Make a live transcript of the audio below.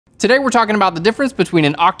Today we're talking about the difference between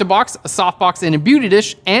an Octabox, a Softbox, and a Beauty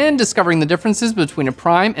Dish, and discovering the differences between a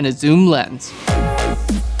prime and a zoom lens.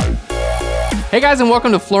 Hey guys, and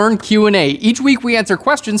welcome to PHLEARN Q&A. Each week we answer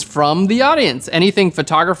questions from the audience. Anything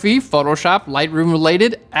photography, Photoshop, Lightroom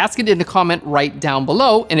related, ask it in a comment right down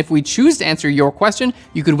below, and if we choose to answer your question,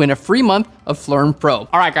 you could win a free month of PHLEARN Pro. All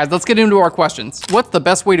right guys, let's get into our questions. What's the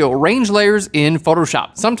best way to arrange layers in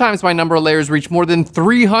Photoshop? Sometimes my number of layers reach more than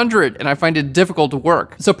 300 and I find it difficult to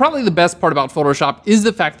work. So probably the best part about Photoshop is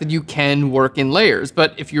the fact that you can work in layers,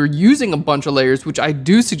 but if you're using a bunch of layers, which I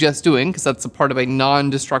do suggest doing because that's a part of a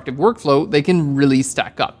non-destructive workflow, they can really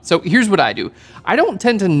stack up. So here's what I do. I don't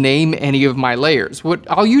tend to name any of my layers. What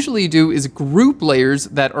I'll usually do is group layers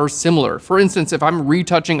that are similar. For instance, if I'm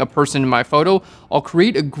retouching a person in my photo, I'll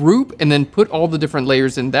create a group and then put all the different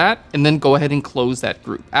layers in that and then go ahead and close that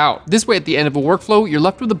group out. This way at the end of a workflow, you're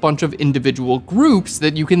left with a bunch of individual groups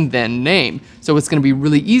that you can then name. So it's going to be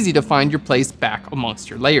really easy to find your place back amongst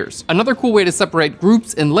your layers. Another cool way to separate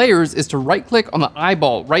groups and layers is to right click on the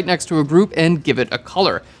eyeball right next to a group and give it a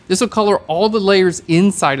color. This will color all the layers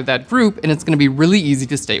inside of that group and it's going to be really easy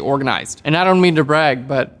to stay organized. And I don't mean to brag,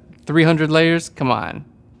 but 300 layers, come on.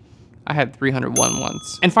 I had 301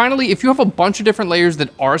 once. And finally, if you have a bunch of different layers that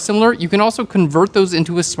are similar, you can also convert those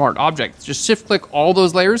into a smart object. Just shift click all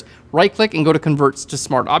those layers, right click and go to converts to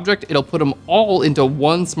smart object. It'll put them all into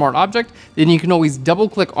one smart object. Then you can always double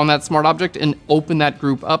click on that smart object and open that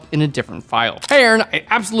group up in a different file. Hey Aaron, I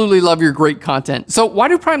absolutely love your great content. So why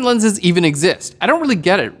do prime lenses even exist? I don't really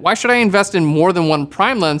get it. Why should I invest in more than one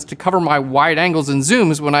prime lens to cover my wide angles and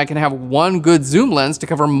zooms when I can have one good zoom lens to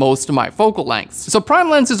cover most of my focal lengths? So prime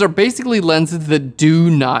lenses are basically lenses that do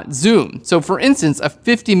not zoom. So for instance, a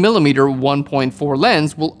 50mm 1.4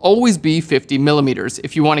 lens will always be 50mm.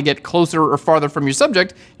 If you want to get closer or farther from your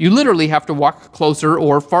subject, you literally have to walk closer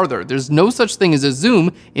or farther. There's no such thing as a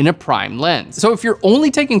zoom in a prime lens. So if you're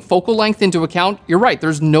only taking focal length into account, you're right,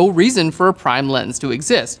 there's no reason for a prime lens to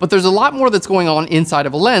exist. But there's a lot more that's going on inside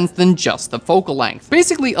of a lens than just the focal length.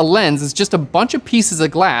 Basically, a lens is just a bunch of pieces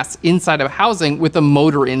of glass inside of a housing with a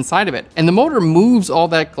motor inside of it. And the motor moves all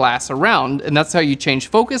that glass around, and that's how you change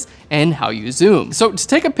focus and how you zoom. So to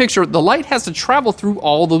take a picture, the light has to travel through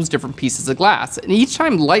all those different pieces of glass. And each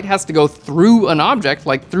time light has to go through an object,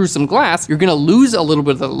 like through some glass, you're gonna lose a little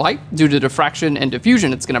bit of the light due to diffraction and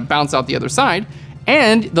diffusion. It's gonna bounce out the other side,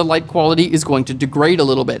 and the light quality is going to degrade a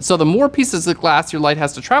little bit. So the more pieces of glass your light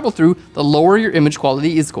has to travel through, the lower your image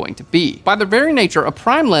quality is going to be. By their very nature, a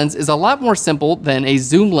prime lens is a lot more simple than a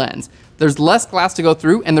zoom lens. There's less glass to go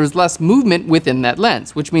through and there's less movement within that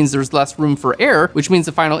lens, which means there's less room for error, which means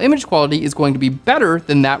the final image quality is going to be better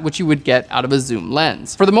than that which you would get out of a zoom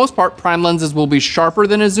lens. For the most part, prime lenses will be sharper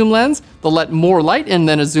than a zoom lens, they'll let more light in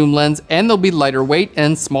than a zoom lens, and they'll be lighter weight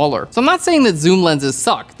and smaller. So I'm not saying that zoom lenses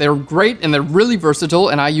suck. They're great and they're really versatile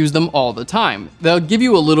and I use them all the time. They'll give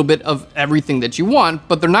you a little bit of everything that you want,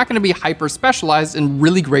 but they're not gonna be hyper specialized and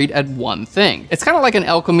really great at one thing. It's kind of like an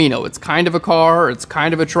El Camino. It's kind of a car, it's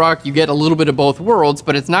kind of a truck, you get a little bit of both worlds,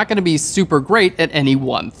 but it's not going to be super great at any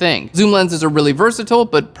one thing. Zoom lenses are really versatile,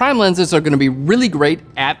 but prime lenses are going to be really great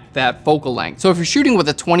at that focal length. So if you're shooting with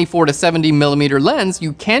a 24 to 70mm lens,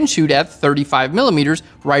 you can shoot at 35mm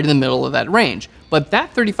right in the middle of that range. But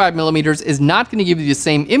that 35mm is not going to give you the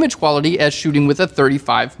same image quality as shooting with a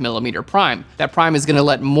 35mm prime. That prime is going to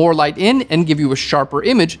let more light in and give you a sharper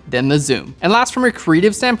image than the zoom. And last, from a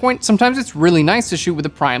creative standpoint, sometimes it's really nice to shoot with a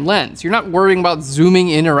prime lens. You're not worrying about zooming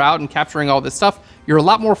in or out and capturing all this stuff. You're a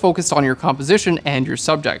lot more focused on your composition and your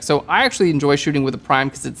subject. So I actually enjoy shooting with a prime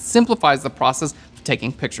because it simplifies the process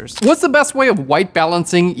taking pictures. What's the best way of white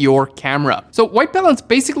balancing your camera? So white balance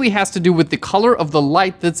basically has to do with the color of the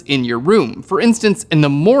light that's in your room. For instance, in the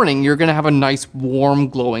morning, you're gonna have a nice warm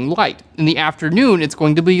glowing light. In the afternoon, it's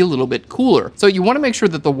going to be a little bit cooler. So you wanna make sure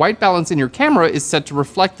that the white balance in your camera is set to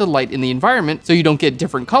reflect the light in the environment so you don't get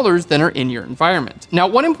different colors than are in your environment. Now,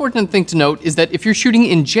 one important thing to note is that if you're shooting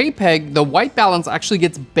in JPEG, the white balance actually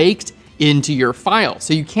gets baked into your file.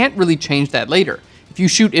 So you can't really change that later. If you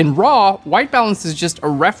shoot in RAW, white balance is just a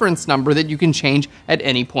reference number that you can change at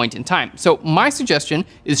any point in time. So my suggestion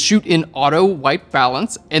is shoot in auto white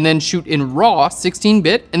balance and then shoot in RAW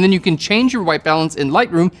 16-bit, and then you can change your white balance in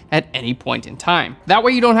Lightroom at any point in time. That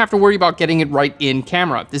way you don't have to worry about getting it right in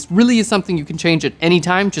camera. This really is something you can change at any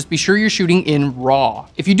time. Just be sure you're shooting in RAW.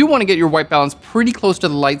 If you do want to get your white balance pretty close to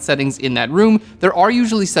the light settings in that room, there are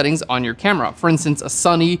usually settings on your camera. For instance, a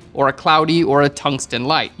sunny or a cloudy or a tungsten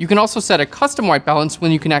light. You can also set a custom white balance balance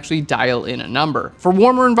when you can actually dial in a number. For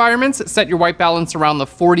warmer environments, set your white balance around the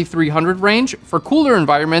 4300 range. For cooler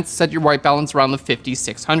environments, set your white balance around the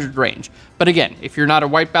 5600 range. But again, if you're not a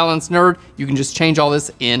white balance nerd, you can just change all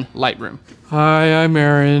this in Lightroom. Hi, I'm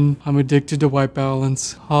Aaron. I'm addicted to white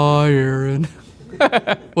balance. Hi, Aaron.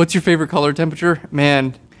 What's your favorite color temperature?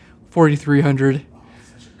 Man, 4300.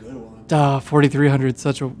 4300,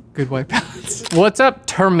 such a good white balance. What's up,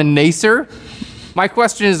 Terminator? My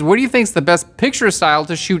question is, what do you think is the best picture style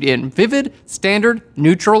to shoot in? Vivid, standard,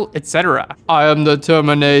 neutral, etc. I am the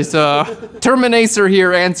Terminator. Terminator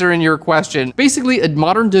here answering your question. Basically, a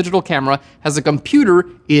modern digital camera has a computer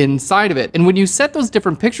inside of it. And when you set those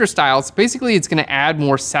different picture styles, basically it's gonna add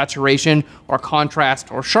more saturation or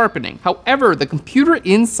contrast or sharpening. However, the computer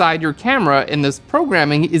inside your camera in this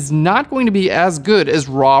programming is not going to be as good as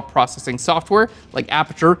raw processing software like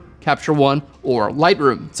Aperture, Capture One, or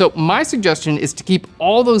Lightroom. So my suggestion is to keep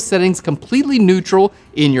all those settings completely neutral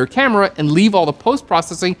in your camera and leave all the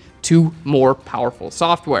post-processing to more powerful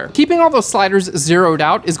software. Keeping all those sliders zeroed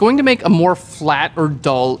out is going to make a more flat or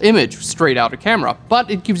dull image straight out of camera,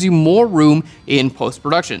 but it gives you more room in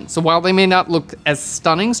post-production. So while they may not look as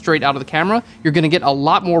stunning straight out of the camera, you're gonna get a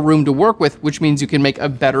lot more room to work with, which means you can make a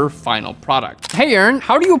better final product. Hey Aaron,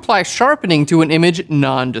 how do you apply sharpening to an image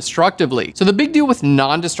non-destructively? So the big deal with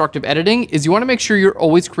non-destructive editing is you wanna make sure you're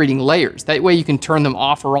always creating layers. That way you can turn them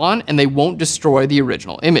off or on and they won't destroy the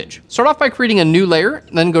original image. Start off by creating a new layer,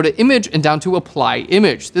 then go to Image and down to Apply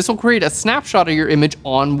Image. This will create a snapshot of your image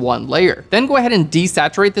on one layer. Then go ahead and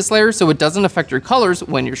desaturate this layer so it doesn't affect your colors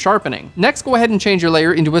when you're sharpening. Next, go ahead and change your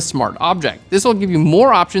layer into a smart object. This will give you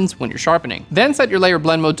more options when you're sharpening. Then set your layer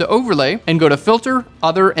blend mode to overlay and go to Filter,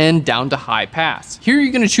 Other, and down to High Pass. Here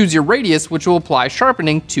you're going to choose your radius, which will apply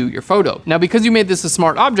sharpening to your photo. Now, because you made this a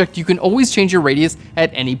smart object, you can always change your radius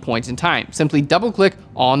at any point in time. Simply double click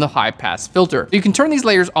on the High Pass filter. You can turn these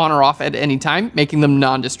layers on or off at any time, making them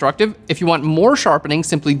non-destructive. If you want more sharpening,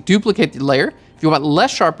 simply duplicate the layer. If you want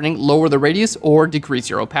less sharpening, lower the radius or decrease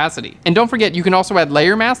your opacity. And don't forget, you can also add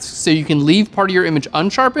layer masks so you can leave part of your image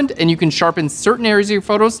unsharpened and you can sharpen certain areas of your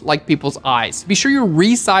photos like people's eyes. Be sure you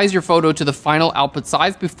resize your photo to the final output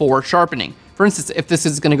size before sharpening. For instance, if this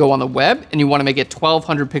is going to go on the web and you want to make it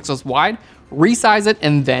 1200 pixels wide, resize it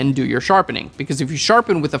and then do your sharpening. Because if you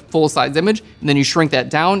sharpen with a full-size image and then you shrink that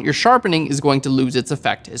down, your sharpening is going to lose its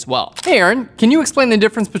effect as well. Hey Aaron, can you explain the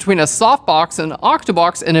difference between a softbox, an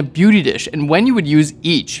octabox, and a beauty dish, and when you would use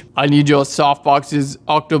each? I need your softboxes,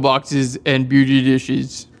 octaboxes, and beauty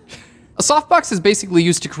dishes. A softbox is basically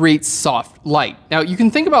used to create soft light. Now, you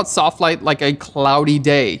can think about soft light like a cloudy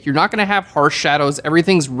day. You're not gonna have harsh shadows,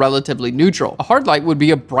 everything's relatively neutral. A hard light would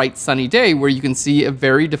be a bright sunny day where you can see a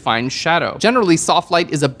very defined shadow. Generally, soft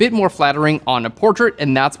light is a bit more flattering on a portrait,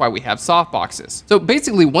 and that's why we have softboxes. So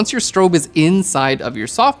basically, once your strobe is inside of your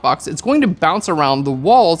softbox, it's going to bounce around the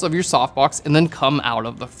walls of your softbox and then come out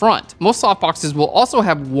of the front. Most softboxes will also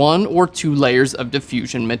have 1 or 2 layers of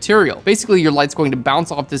diffusion material. Basically, your light's going to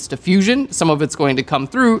bounce off this diffusion. Some of it's going to come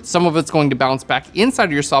through, some of it's going to bounce back inside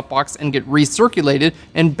of your softbox and get recirculated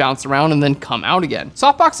and bounce around and then come out again.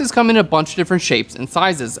 Softboxes come in a bunch of different shapes and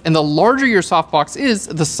sizes, and the larger your softbox is,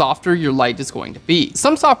 the softer your light is going to be.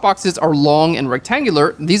 Some softboxes are long and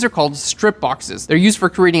rectangular. These are called strip boxes. They're used for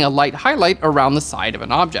creating a light highlight around the side of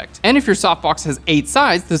an object. And if your softbox has 8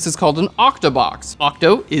 sides, this is called an octabox.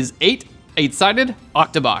 Octo is 8. 8-sided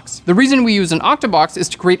Octabox. The reason we use an Octabox is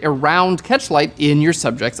to create a round catch light in your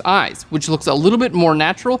subject's eyes, which looks a little bit more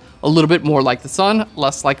natural, a little bit more like the sun,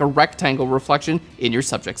 less like a rectangle reflection in your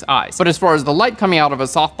subject's eyes. But as far as the light coming out of a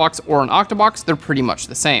softbox or an Octabox, they're pretty much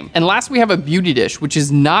the same. And last, we have a beauty dish, which is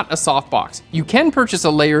not a softbox. You can purchase a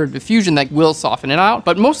layer of diffusion that will soften it out,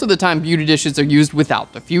 but most of the time beauty dishes are used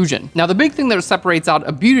without diffusion. Now, the big thing that separates out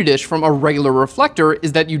a beauty dish from a regular reflector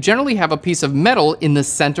is that you generally have a piece of metal in the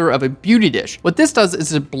center of a beauty dish. What this does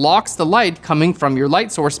is it blocks the light coming from your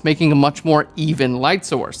light source, making a much more even light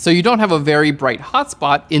source. So you don't have a very bright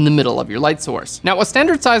hotspot in the middle of your light source. Now, a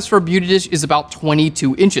standard size for a beauty dish is about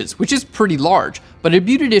 22 inches, which is pretty large, but a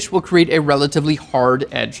beauty dish will create a relatively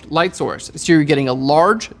hard-edged light source. So you're getting a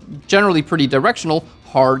large, generally pretty directional,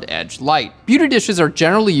 hard-edged light. Beauty dishes are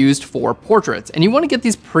generally used for portraits, and you want to get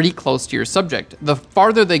these pretty close to your subject. The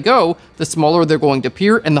farther they go, the smaller they're going to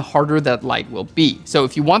appear and the harder that light will be. So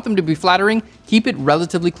if you want them to be flattering, keep it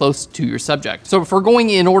relatively close to your subject. So if we're going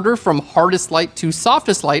in order from hardest light to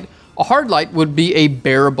softest light, A hard light would be a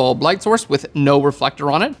bare bulb light source with no reflector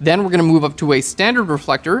on it. Then we're gonna move up to a standard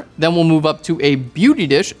reflector. Then we'll move up to a beauty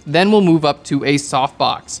dish. Then we'll move up to a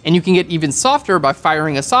softbox. And you can get even softer by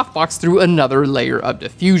firing a softbox through another layer of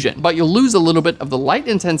diffusion. But you'll lose a little bit of the light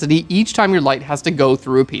intensity each time your light has to go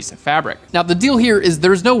through a piece of fabric. Now the deal here is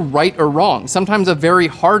there's no right or wrong. Sometimes a very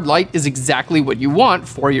hard light is exactly what you want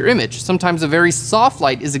for your image. Sometimes a very soft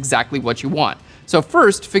light is exactly what you want. So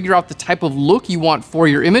first, figure out the type of look you want for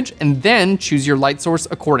your image and then choose your light source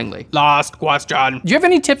accordingly. Last question. Do you have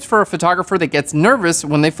any tips for a photographer that gets nervous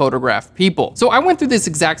when they photograph people? So I went through this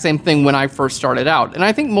exact same thing when I first started out, and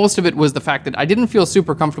I think most of it was the fact that I didn't feel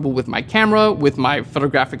super comfortable with my camera, with my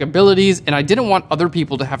photographic abilities, and I didn't want other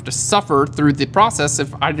people to have to suffer through the process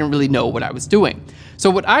if I didn't really know what I was doing. So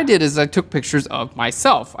what I did is I took pictures of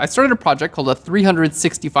myself. I started a project called a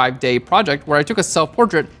 365-day project where I took a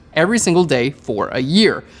self-portrait every single day for a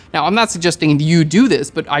year. Now, I'm not suggesting you do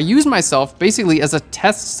this, but I use myself basically as a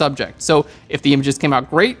test subject. So if the images came out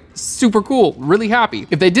great, super cool, really happy.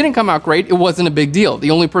 If they didn't come out great, it wasn't a big deal.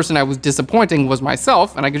 The only person I was disappointing was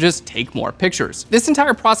myself, and I could just take more pictures. This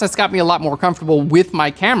entire process got me a lot more comfortable with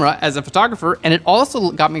my camera as a photographer, and it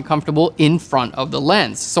also got me comfortable in front of the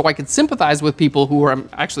lens. So I could sympathize with people who were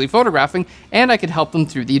actually photographing, and I could help them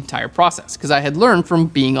through the entire process, because I had learned from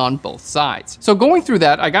being on both sides. So going through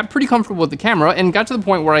that, I got pretty comfortable with the camera and got to the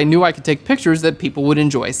point where I knew I could take pictures that people would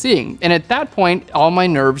enjoy seeing. And at that point, all my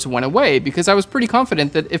nerves went away because I was pretty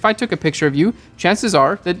confident that if I took a picture of you, chances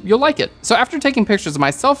are that you'll like it. So after taking pictures of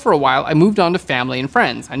myself for a while, I moved on to family and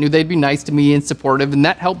friends. I knew they'd be nice to me and supportive, and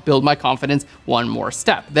that helped build my confidence one more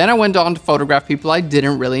step. Then I went on to photograph people I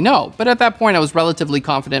didn't really know. But at that point, I was relatively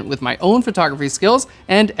confident with my own photography skills,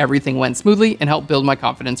 and everything went smoothly and helped build my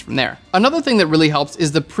confidence from there. Another thing that really helps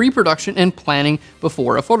is the pre-production and planning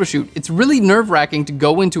before a photo shoot. It's really nerve-wracking to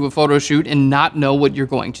go into a photo shoot and not know what you're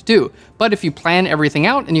going to do. But if you plan everything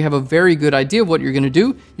out and you have a very good idea of what you're gonna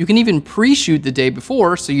do, you can even pre-shoot the day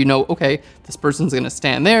before so you know, okay, this person's gonna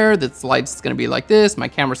stand there, this light's gonna be like this, my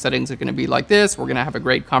camera settings are gonna be like this, we're gonna have a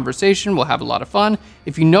great conversation, we'll have a lot of fun.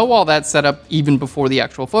 If you know all that set up even before the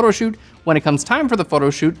actual photo shoot, when it comes time for the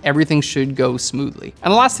photo shoot, everything should go smoothly.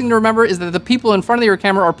 And the last thing to remember is that the people in front of your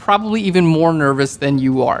camera are probably even more nervous than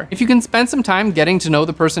you are. If you can spend some time getting to know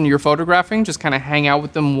the person you're photographing, just kind of hang out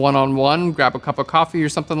with them one-on-one, grab a cup of coffee or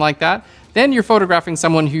something like that, then you're photographing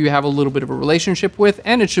someone who you have a little bit of a relationship with,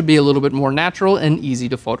 and it should be a little bit more natural and easy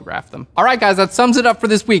to photograph them. All right, guys, that sums it up for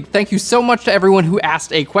this week. Thank you so much to everyone who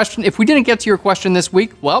asked a question. If we didn't get to your question this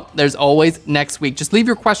week, well, there's always next week. Just leave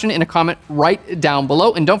your question in a comment right down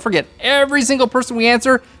below, and don't forget, every single person we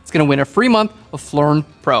answer is gonna win a free month of PHLEARN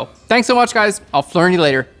Pro. Thanks so much, guys. I'll PHLEARN you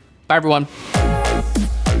later. Bye, everyone.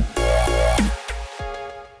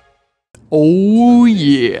 Oh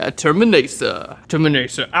yeah, Terminator.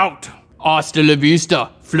 Terminator out. Hasta la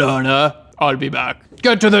vista, PHLEARNer. I'll be back.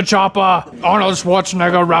 Get to the chopper. Arnold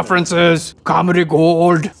Schwarzenegger references. Comedy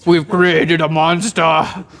gold. We've created a monster.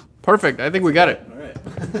 Perfect. I think we got it. All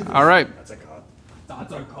right. All right. That's a cut.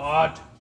 That's a cut.